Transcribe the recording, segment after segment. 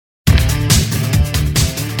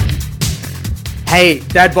Hey,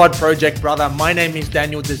 Dad Bod Project brother, my name is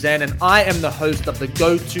Daniel Dezan and I am the host of the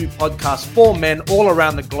go-to podcast for men all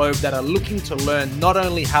around the globe that are looking to learn not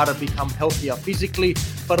only how to become healthier physically,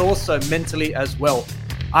 but also mentally as well.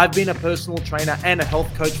 I've been a personal trainer and a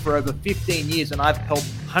health coach for over 15 years and I've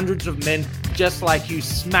helped hundreds of men just like you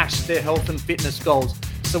smash their health and fitness goals.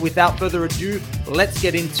 So without further ado, let's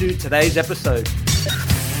get into today's episode.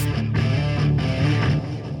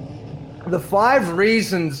 The 5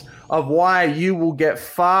 reasons of why you will get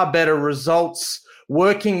far better results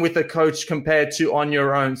working with a coach compared to on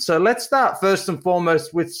your own. So let's start first and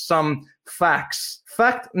foremost with some facts.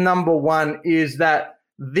 Fact number 1 is that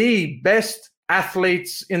the best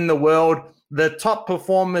athletes in the world, the top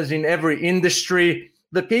performers in every industry,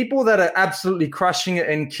 the people that are absolutely crushing it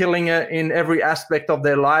and killing it in every aspect of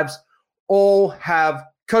their lives, all have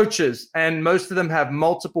coaches, and most of them have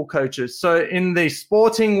multiple coaches. So in the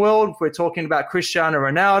sporting world, we're talking about Cristiano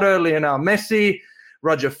Ronaldo, Lionel Messi,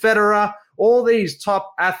 Roger Federer, all these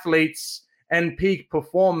top athletes and peak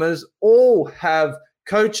performers all have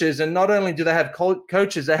coaches. And not only do they have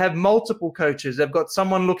coaches, they have multiple coaches. They've got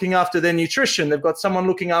someone looking after their nutrition. They've got someone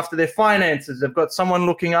looking after their finances. They've got someone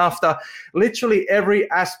looking after literally every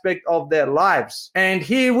aspect of their lives. And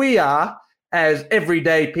here we are, as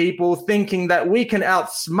everyday people, thinking that we can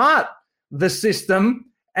outsmart the system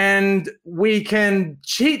and we can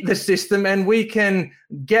cheat the system and we can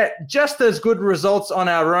get just as good results on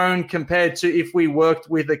our own compared to if we worked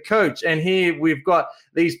with a coach. And here we've got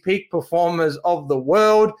these peak performers of the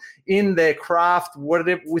world in their craft,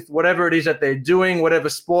 with whatever it is that they're doing, whatever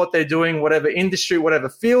sport they're doing, whatever industry, whatever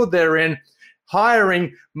field they're in,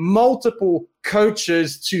 hiring multiple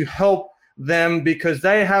coaches to help them because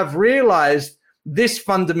they have realized this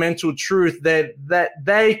fundamental truth that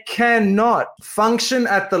they cannot function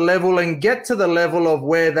at the level and get to the level of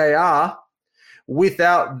where they are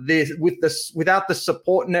without the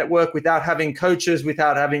support network, without having coaches,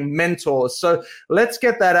 without having mentors. So let's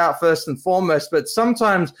get that out first and foremost. But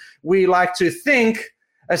sometimes we like to think,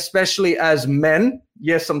 especially as men,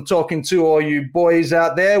 yes, I'm talking to all you boys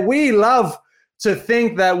out there, we love to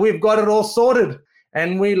think that we've got it all sorted.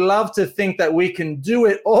 And we love to think that we can do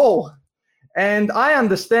it all. And I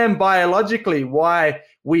understand biologically why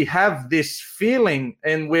we have this feeling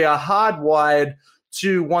and we are hardwired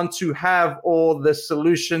to want to have all the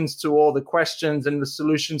solutions to all the questions and the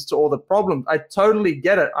solutions to all the problems. I totally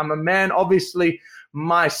get it. I'm a man, obviously,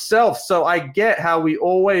 myself. So I get how we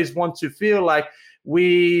always want to feel like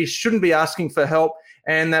we shouldn't be asking for help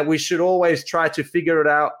and that we should always try to figure it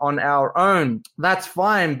out on our own. That's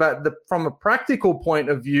fine, but from a practical point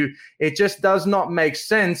of view, it just does not make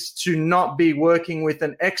sense to not be working with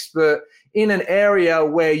an expert in an area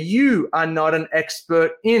where you are not an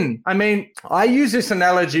expert in. I mean, I use this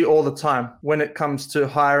analogy all the time when it comes to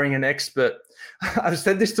hiring an expert. I've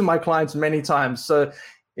said this to my clients many times, so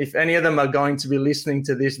if any of them are going to be listening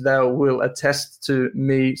to this, they will attest to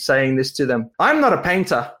me saying this to them. I'm not a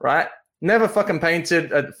painter, right? Never fucking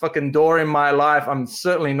painted a fucking door in my life. I'm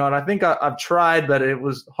certainly not. I think I've tried, but it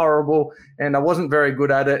was horrible and I wasn't very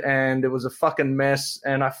good at it and it was a fucking mess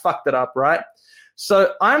and I fucked it up, right?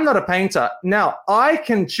 So I'm not a painter. Now, I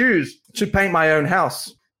can choose to paint my own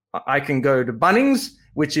house. I can go to Bunnings,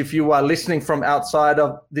 which if you are listening from outside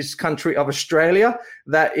of this country of Australia,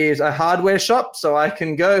 that is a hardware shop. So I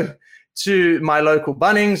can go to my local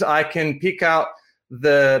Bunnings. I can pick out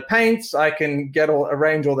the paints, I can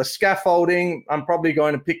arrange all the scaffolding. I'm probably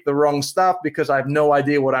going to pick the wrong stuff because I have no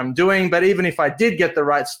idea what I'm doing. But even if I did get the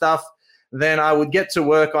right stuff, then I would get to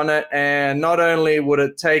work on it. And not only would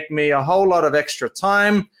it take me a whole lot of extra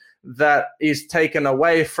time that is taken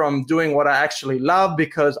away from doing what I actually love,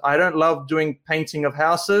 because I don't love doing painting of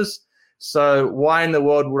houses. So why in the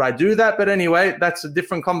world would I do that? But anyway, that's a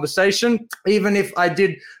different conversation. Even if I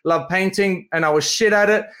did love painting and I was shit at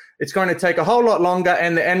it, it's going to take a whole lot longer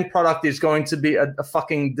and the end product is going to be a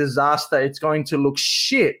fucking disaster. It's going to look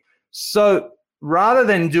shit. So rather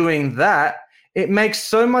than doing that, it makes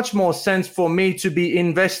so much more sense for me to be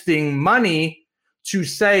investing money to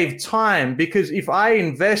save time, because if I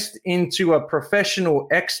invest into a professional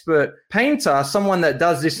expert painter, someone that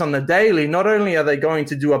does this on the daily, not only are they going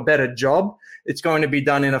to do a better job, it's going to be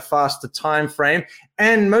done in a faster time frame.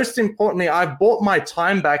 And most importantly, I've bought my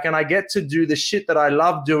time back and I get to do the shit that I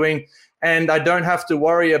love doing. And I don't have to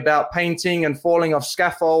worry about painting and falling off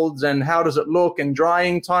scaffolds and how does it look and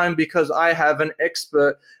drying time, because I have an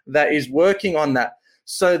expert that is working on that.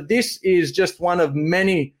 So this is just one of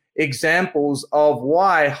many examples of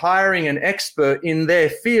why hiring an expert in their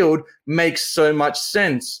field makes so much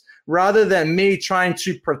sense. rather than me trying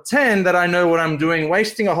to pretend that I know what I'm doing,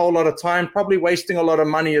 wasting a whole lot of time, probably wasting a lot of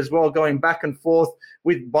money as well, going back and forth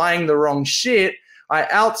with buying the wrong shit. I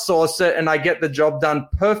outsource it and I get the job done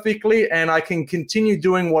perfectly, and I can continue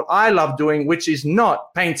doing what I love doing, which is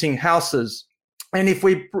not painting houses. And if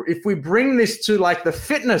we bring this to like the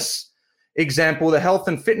fitness example, the health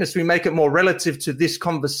and fitness, we make it more relative to this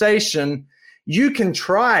conversation. You can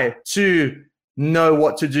try to know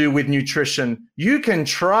what to do with nutrition. You can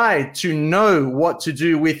try to know what to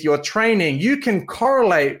do with your training. You can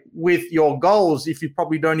correlate with your goals if you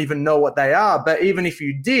probably don't even know what they are. But even if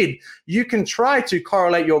you did, you can try to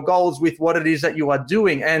correlate your goals with what it is that you are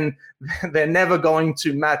doing, and they're never going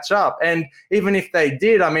to match up. And even if they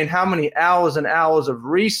did, I mean, how many hours and hours of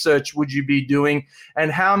research would you be doing? And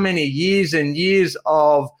how many years and years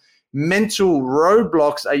of mental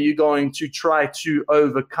roadblocks are you going to try to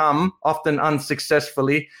overcome, often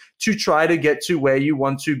unsuccessfully, to try to get to where you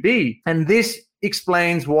want to be? And this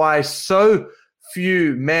explains why so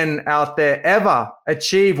few men out there ever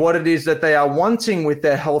achieve what it is that they are wanting with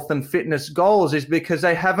their health and fitness goals, is because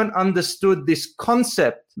they haven't understood this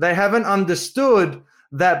concept. They haven't understood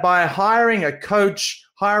that by hiring a coach,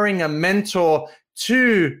 hiring a mentor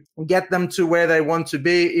to get them to where they want to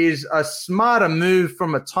be is a smarter move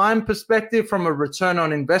from a time perspective, from a return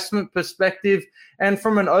on investment perspective, and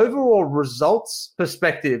from an overall results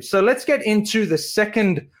perspective. So let's get into the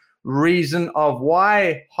second reason of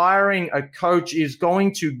why hiring a coach is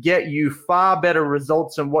going to get you far better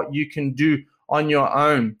results than what you can do on your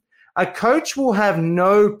own. A coach will have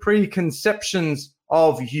no preconceptions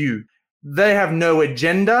of you. They have no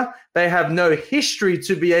agenda. They have no history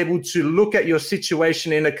to be able to look at your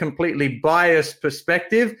situation in a completely biased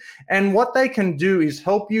perspective. And what they can do is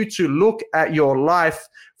help you to look at your life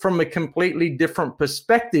from a completely different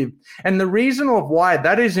perspective. And the reason of why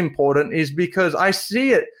that is important is because I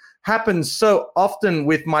see it happen so often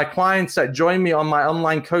with my clients that join me on my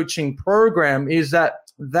online coaching program, is that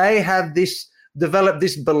they have developed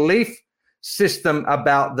this belief system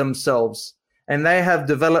about themselves. And they have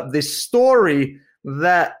developed this story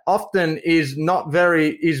that often is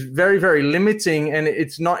very, very limiting, and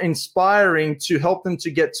it's not inspiring to help them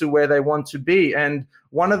to get to where they want to be. And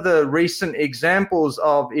one of the recent examples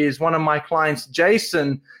is one of my clients,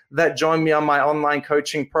 Jason, that joined me on my online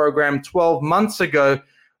coaching program 12 months ago,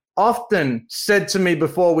 often said to me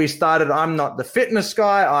before we started, I'm not the fitness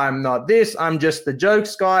guy, I'm not this, I'm just the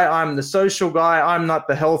jokes guy, I'm the social guy, I'm not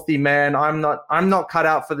the healthy man, I'm not cut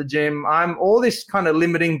out for the gym, I'm all this kind of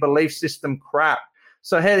limiting belief system crap.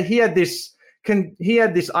 So he had this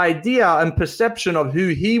idea and perception of who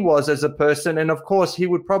he was as a person, and of course he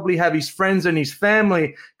would probably have his friends and his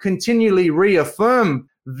family continually reaffirm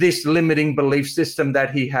this limiting belief system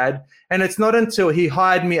that he had. And it's not until he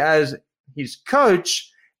hired me as his coach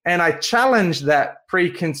and I challenged that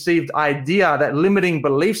preconceived idea, that limiting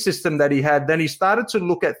belief system that he had, then he started to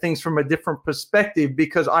look at things from a different perspective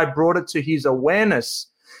because I brought it to his awareness.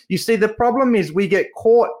 You see, the problem is we get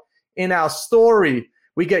caught in our story,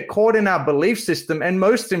 we get caught in our belief system, and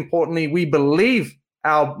most importantly, we believe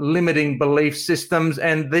our limiting belief systems,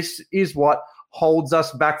 and this is what holds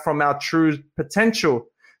us back from our true potential.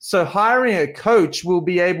 So hiring a coach will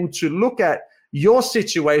be able to look at your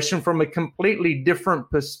situation from a completely different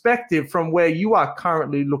perspective from where you are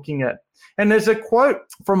currently looking at. And there's a quote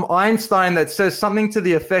from Einstein that says something to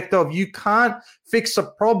the effect of, you can't fix a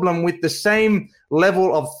problem with the same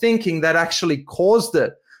level of thinking that actually caused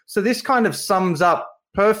it. So this kind of sums up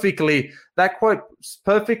perfectly, that quote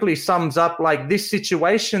perfectly sums up like this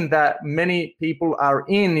situation that many people are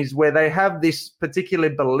in, is where they have this particular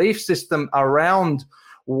belief system around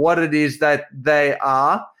what it is that they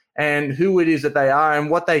are and who it is that they are and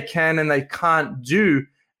what they can and they can't do.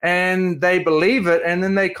 And they believe it, and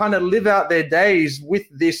then they kind of live out their days with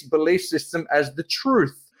this belief system as the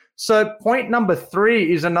truth. So point number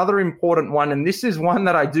 3 is another important one, and this is one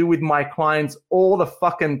that I do with my clients all the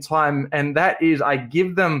fucking time, and that is I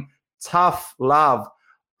give them tough love.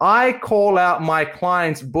 I call out my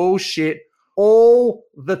clients' bullshit all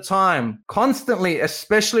the time, constantly,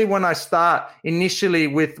 especially when I start initially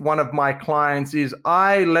with one of my clients, is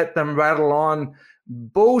I let them rattle on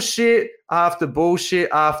bullshit after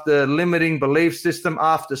limiting belief system,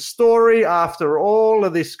 after story, after all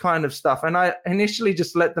of this kind of stuff. And I initially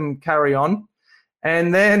just let them carry on.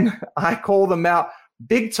 And then I call them out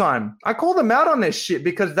big time. I call them out on their shit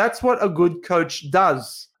because that's what a good coach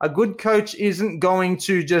does. A good coach isn't going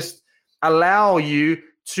to just allow you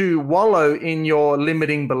to wallow in your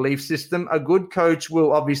limiting belief system. A good coach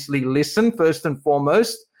will obviously listen first and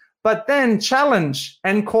foremost. but then challenge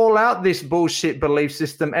and call out this bullshit belief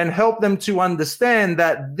system and help them to understand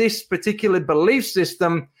that this particular belief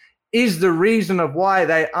system is the reason of why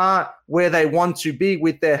they aren't where they want to be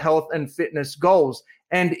with their health and fitness goals,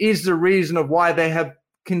 and is the reason of why they have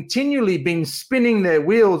continually been spinning their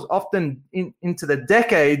wheels, often into the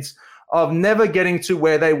decades, of never getting to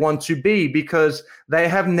where they want to be, because they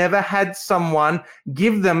have never had someone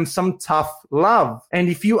give them some tough love. And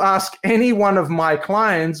if you ask any one of my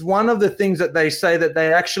clients, one of the things that they say that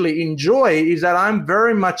they actually enjoy is that I'm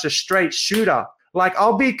very much a straight shooter. Like,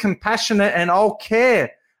 I'll be compassionate and I'll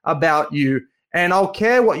care about you and I'll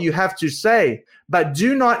care what you have to say, but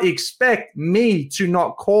do not expect me to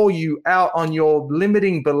not call you out on your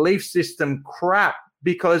limiting belief system crap.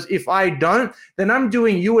 Because if I don't, then I'm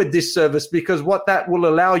doing you a disservice, because what that will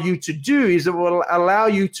allow you to do is it will allow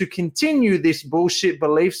you to continue this bullshit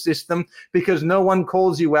belief system because no one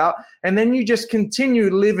calls you out. And then you just continue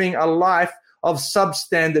living a life of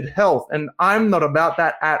substandard health. And I'm not about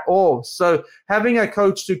that at all. So having a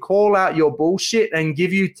coach to call out your bullshit and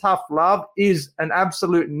give you tough love is an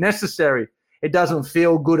absolute necessary. It doesn't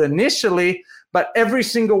feel good initially, but every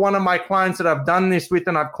single one of my clients that I've done this with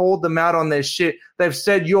and I've called them out on their shit, they've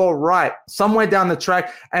said, you're right, somewhere down the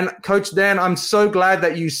track. And Coach Dan, I'm so glad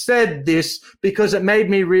that you said this, because it made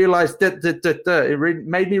me realize it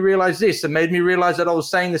made me realize this. It made me realize that I was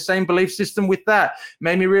saying the same belief system with that. It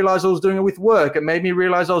made me realize I was doing it with work. It made me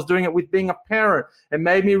realize I was doing it with being a parent. It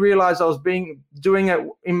made me realize I was doing it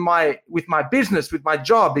with my business, with my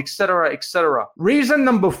job, etc., etc. Reason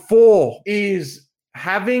number 4 is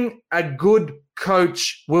having a good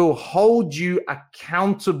coach will hold you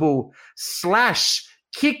accountable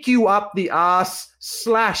 / kick you up the ass /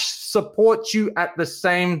 support you at the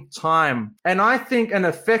same time. And I think an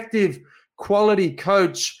effective quality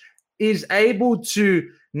coach is able to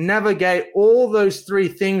navigate all those 3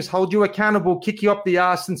 things: hold you accountable, kick you up the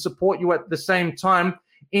ass, and support you at the same time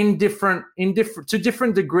to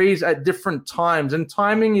different degrees at different times. And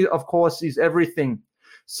timing, of course, is everything.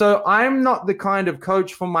 So I'm not the kind of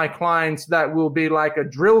coach for my clients that will be like a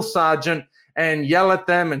drill sergeant and yell at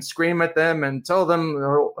them and scream at them and tell them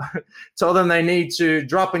they need to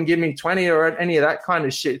drop and give me 20 or any of that kind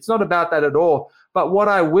of shit. It's not about that at all. But what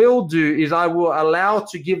I will do is I will allow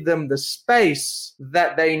to give them the space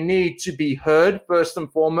that they need to be heard, first and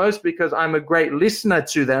foremost, because I'm a great listener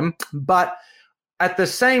to them. But at the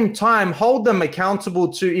same time, hold them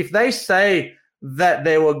accountable to, if they say that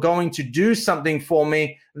they were going to do something for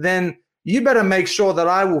me, then you better make sure that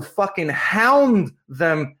I will fucking hound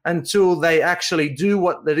them until they actually do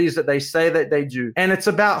what it is that they say that they do. And it's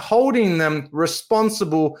about holding them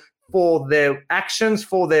responsible for their actions,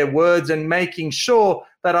 for their words, and making sure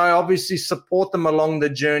that I obviously support them along the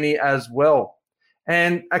journey as well.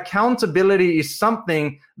 And accountability is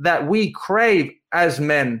something that we crave as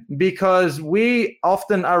men, because we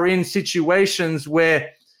often are in situations where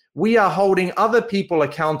we are holding other people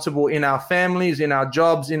accountable in our families, in our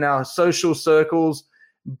jobs, in our social circles.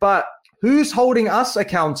 But who's holding us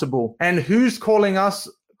accountable, and who's kicking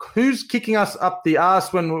us up the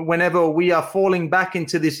ass whenever we are falling back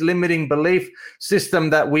into this limiting belief system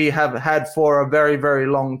that we have had for a very, very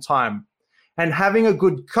long time? And having a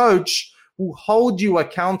good coach will hold you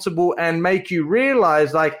accountable and make you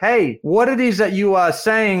realize, like, hey, what it is that you are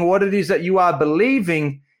saying, what it is that you are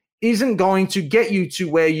believing isn't going to get you to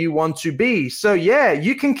where you want to be. So yeah,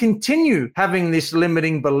 you can continue having this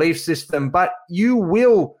limiting belief system, but you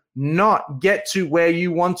will not get to where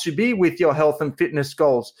you want to be with your health and fitness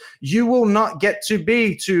goals. You will not get to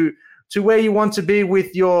be to where you want to be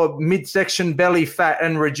with your midsection belly fat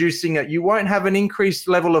and reducing it. You won't have an increased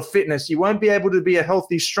level of fitness. You won't be able to be a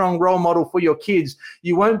healthy, strong role model for your kids.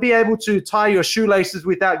 You won't be able to tie your shoelaces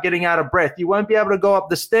without getting out of breath. You won't be able to go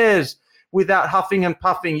up the stairs without huffing and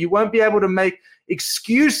puffing. You won't be able to make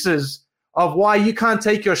excuses of why you can't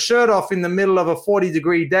take your shirt off in the middle of a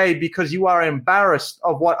 40-degree day because you are embarrassed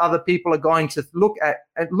of what other people are going to look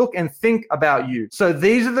and think about you. So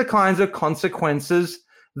these are the kinds of consequences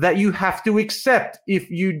that you have to accept if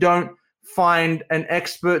you don't find an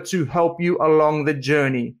expert to help you along the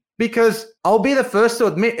journey. Because I'll be the first to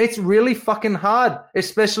admit, it's really fucking hard,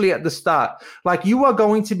 especially at the start. Like, you are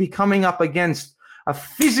going to be coming up against a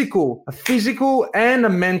physical and a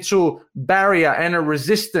mental barrier and a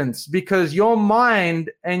resistance, because your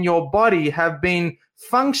mind and your body have been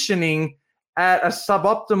functioning at a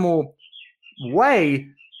suboptimal way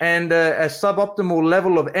and a suboptimal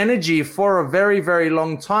level of energy for a very, very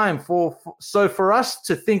long time. So for us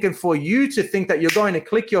to think, and for you to think that you're going to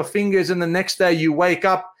click your fingers and the next day you wake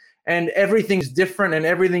up and everything's different and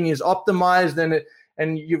everything is optimized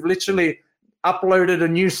and you've literally uploaded a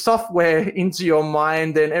new software into your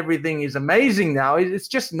mind and everything is amazing now. It's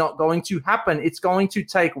just not going to happen. It's going to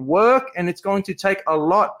take work, and it's going to take a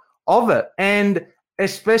lot of it. And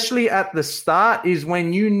especially at the start is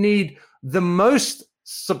when you need the most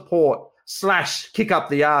support / kick up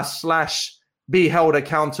the ass / be held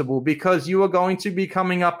accountable, because you are going to be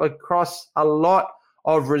coming up across a lot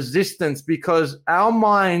of resistance, because our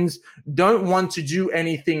minds don't want to do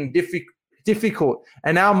anything difficult,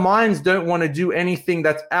 and our minds don't want to do anything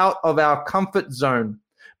that's out of our comfort zone.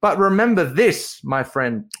 But remember this, my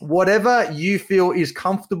friend, whatever you feel is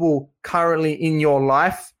comfortable currently in your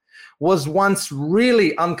life was once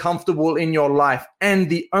really uncomfortable in your life. And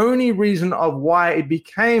the only reason of why it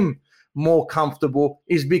became more comfortable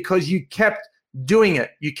is because you kept doing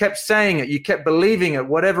it. You kept saying it. You kept believing it,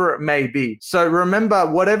 whatever it may be. So remember,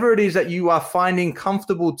 whatever it is that you are finding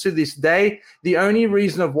comfortable to this day, the only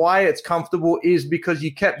reason of why it's comfortable is because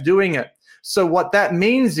you kept doing it. So what that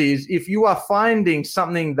means is, if you are finding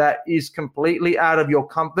something that is completely out of your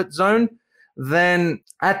comfort zone, then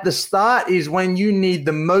at the start is when you need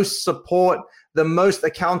the most support, the most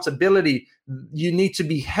accountability. You need to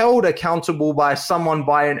be held accountable by someone,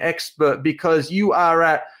 by an expert, because you are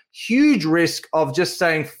at huge risk of just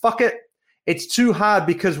saying, fuck it, it's too hard.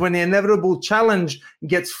 Because when the inevitable challenge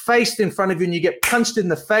gets faced in front of you and you get punched in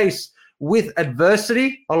the face with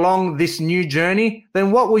adversity along this new journey,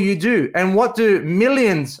 then what will you do? And what do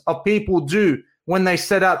millions of people do when they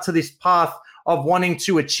set out to this path of wanting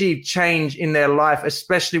to achieve change in their life,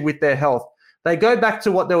 especially with their health? They go back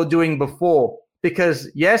to what they were doing before, because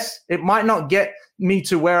yes, it might not get me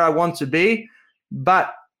to where I want to be,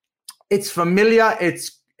 but it's familiar.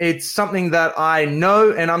 It's something that I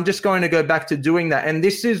know, and I'm just going to go back to doing that. And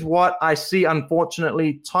this is what I see,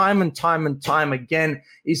 unfortunately, time and time again,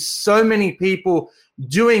 is so many people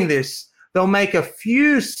doing this. They'll make a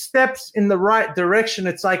few steps in the right direction.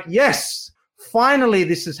 It's like, yes, finally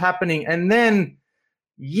this is happening. And then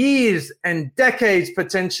years and decades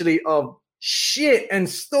potentially of shit and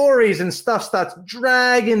stories and stuff starts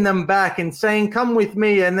dragging them back and saying, come with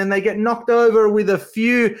me. And then they get knocked over with a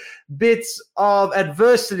few bits of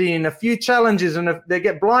adversity and a few challenges, and they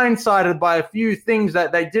get blindsided by a few things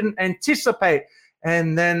that they didn't anticipate.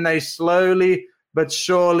 And then they slowly but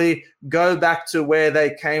surely go back to where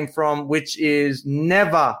they came from, which is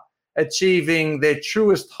never achieving their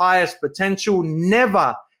truest, highest potential,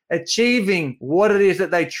 never achieving what it is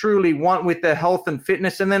that they truly want with their health and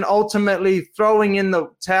fitness, and then ultimately throwing in the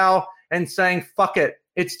towel and saying, fuck it,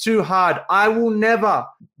 it's too hard. I will never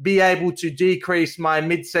be able to decrease my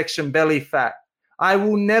midsection belly fat. I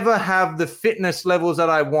will never have the fitness levels that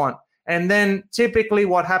I want. And then typically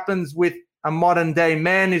what happens with a modern day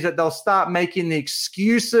man is that they'll start making the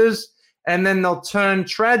excuses, and then they'll turn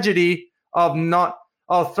tragedy of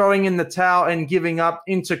throwing in the towel and giving up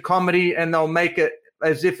into comedy, and they'll make it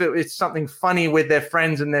as if it's something funny with their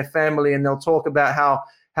friends and their family, and they'll talk about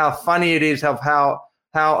how funny it is, of how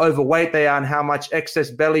overweight they are and how much excess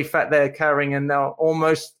belly fat they're carrying, and they'll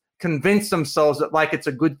almost convince themselves that like it's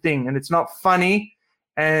a good thing, and it's not funny.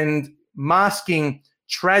 And masking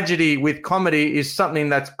tragedy with comedy is something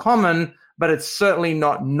that's common, but it's certainly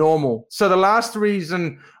not normal. So the last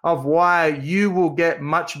reason of why you will get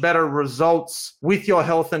much better results with your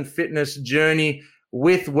health and fitness journey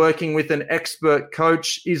with working with an expert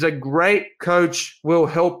coach is, a great coach will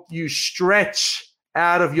help you stretch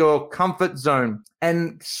out of your comfort zone.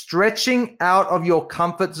 And stretching out of your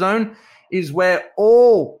comfort zone is where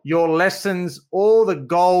all your lessons, all the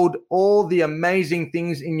gold, all the amazing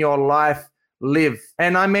things in your life live.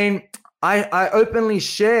 And I mean, I openly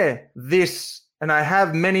share this, and I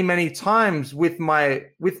have many, many times with my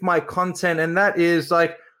content. And that is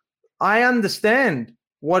like, I understand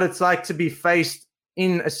what it's like to be faced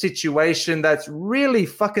in a situation that's really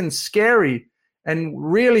fucking scary and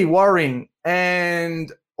really worrying.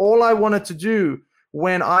 And all I wanted to do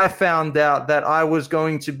when I found out that I was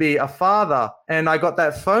going to be a father, and I got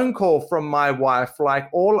that phone call from my wife,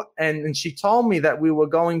 and she told me that we were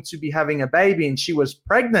going to be having a baby, and she was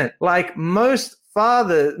pregnant. Like most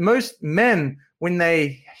men, when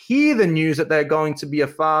they hear the news that they're going to be a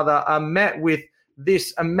father, are met with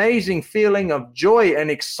this amazing feeling of joy and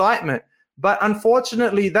excitement. But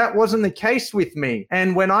unfortunately, that wasn't the case with me.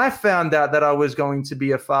 And when I found out that I was going to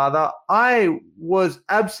be a father, I was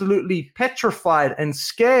absolutely petrified and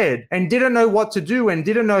scared and didn't know what to do and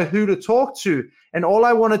didn't know who to talk to. And all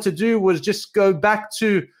I wanted to do was just go back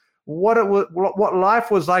to what life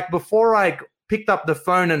was like before I picked up the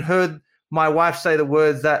phone and heard my wife say the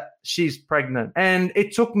words that she's pregnant. And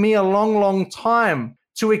it took me a long, long time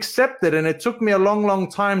to accept it. And it took me a long, long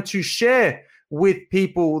time to share with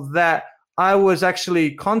people that I was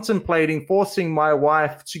actually contemplating forcing my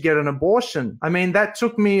wife to get an abortion. I mean, that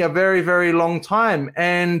took me a very, very long time.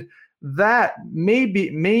 And that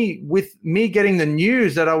with me getting the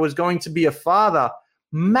news that I was going to be a father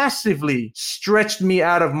massively stretched me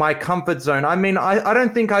out of my comfort zone. I mean, I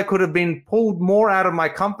don't think I could have been pulled more out of my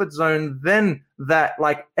comfort zone than that,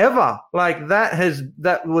 like ever. Like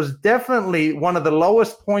that was definitely one of the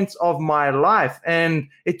lowest points of my life. And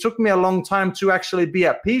it took me a long time to actually be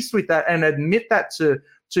at peace with that and admit that to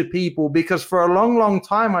people, because for a long, long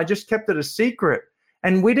time, I just kept it a secret.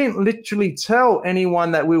 And we didn't literally tell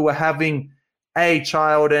anyone that we were having a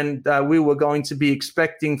child and we were going to be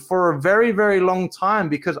expecting for a very, very long time,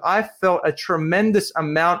 because I felt a tremendous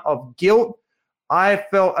amount of guilt. I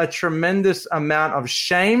felt a tremendous amount of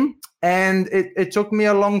shame. And it took me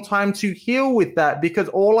a long time to heal with that, because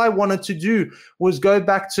all I wanted to do was go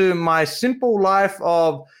back to my simple life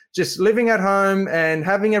of just living at home and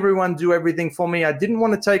having everyone do everything for me. I didn't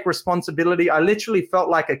want to take responsibility. I literally felt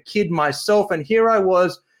like a kid myself. And here I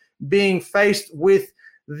was being faced with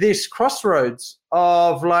this crossroads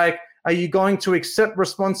of like, are you going to accept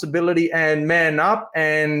responsibility and man up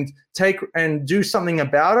and do something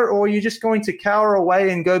about it? Or are you just going to cower away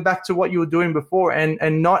and go back to what you were doing before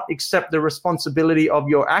and not accept the responsibility of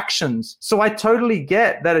your actions? So I totally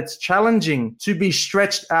get that it's challenging to be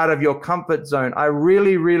stretched out of your comfort zone. I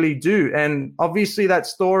really, really do. And obviously that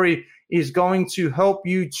story is going to help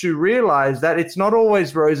you to realize that it's not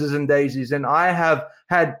always roses and daisies. And I have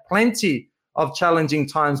had plenty of challenging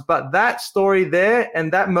times, but that story there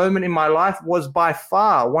and that moment in my life was by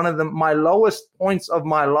far one of my lowest points of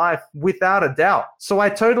my life, without a doubt. So I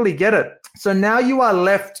totally get it. So now you are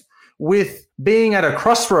left with being at a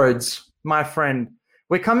crossroads, my friend.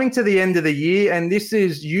 We're coming to the end of the year, and this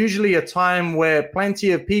is usually a time where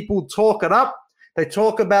plenty of people talk it up. They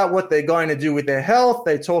talk about what they're going to do with their health.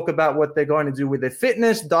 They talk about what they're going to do with their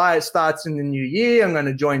fitness. Diet starts in the new year. I'm going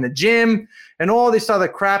to join the gym and all this other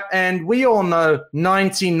crap. And we all know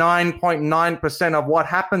 99.9% of what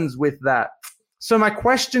happens with that. So my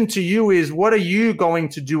question to you is, what are you going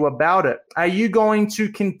to do about it? Are you going to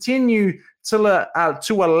continue to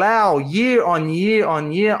allow year on year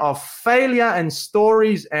on year of failure and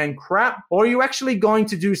stories and crap? Or are you actually going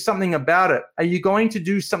to do something about it? Are you going to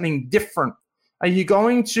do something different? Are you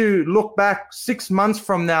going to look back 6 months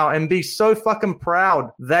from now and be so fucking proud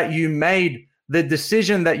that you made the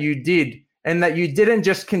decision that you did, and that you didn't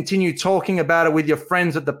just continue talking about it with your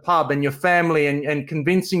friends at the pub and your family and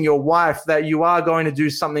convincing your wife that you are going to do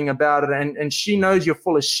something about it, and she knows you're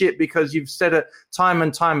full of shit because you've said it time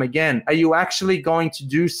and time again? Are you actually going to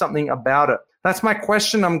do something about it? That's my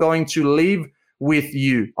question I'm going to leave with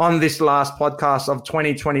you on this last podcast of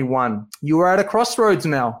 2021. You are at a crossroads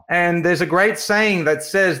now. And there's a great saying that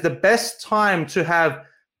says the best time to have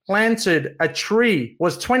planted a tree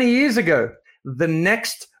was 20 years ago. The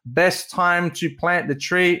next best time to plant the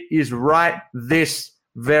tree is right this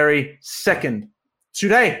very second,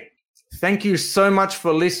 today. Thank you so much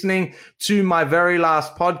for listening to my very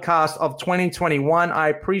last podcast of 2021. I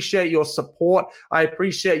appreciate your support. I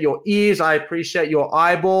appreciate your ears. I appreciate your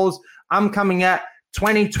eyeballs. I'm coming at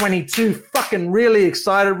 2022 fucking really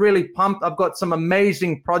excited, really pumped. I've got some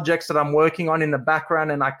amazing projects that I'm working on in the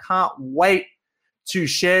background, and I can't wait to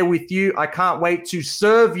share with you. I can't wait to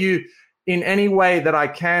serve you in any way that I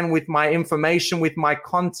can with my information, with my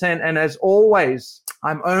content. And as always,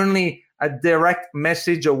 I'm only a direct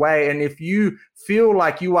message away. And if you feel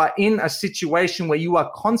like you are in a situation where you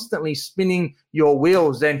are constantly spinning your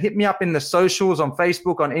wheels, then hit me up in the socials, on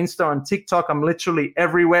Facebook, on Insta, on TikTok. I'm literally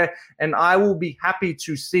everywhere. And I will be happy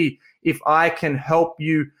to see if I can help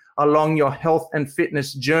you along your health and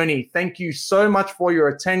fitness journey. Thank you so much for your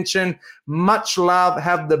attention. Much love.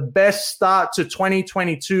 Have the best start to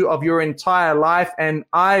 2022 of your entire life. And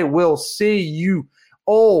I will see you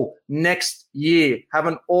all next year. Have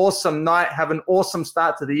an awesome night. Have an awesome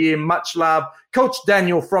start to the year. Much love. Coach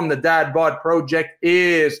Daniel from the Dad Bod Project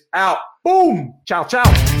is out. Boom. Ciao, ciao.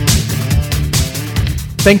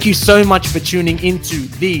 Thank you so much for tuning into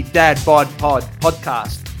the Dad Bod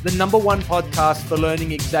podcast, the #1 podcast for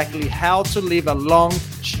learning exactly how to live a long,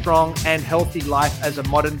 strong, and healthy life as a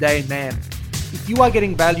modern day man. If you are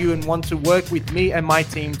getting value and want to work with me and my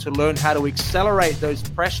team to learn how to accelerate those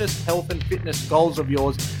precious health and fitness goals of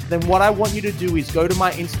yours, then what I want you to do is go to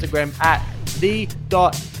my Instagram at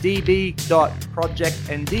the.db.project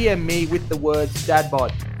and DM me with the words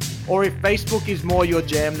DadBod. Or if Facebook is more your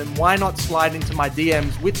jam, then why not slide into my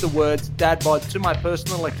DMs with the words DadBod to my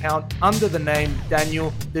personal account under the name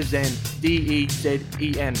Daniel Dezen,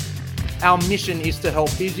 Dezen. Our mission is to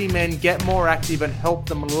help busy men get more active and help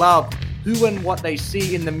them love who and what they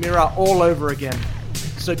see in the mirror all over again.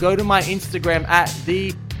 So go to my Instagram at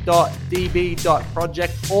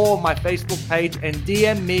the.db.project or my Facebook page and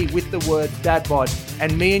DM me with the word DadBod,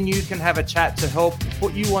 and me and you can have a chat to help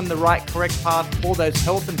put you on the correct path for those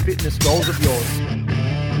health and fitness goals of yours.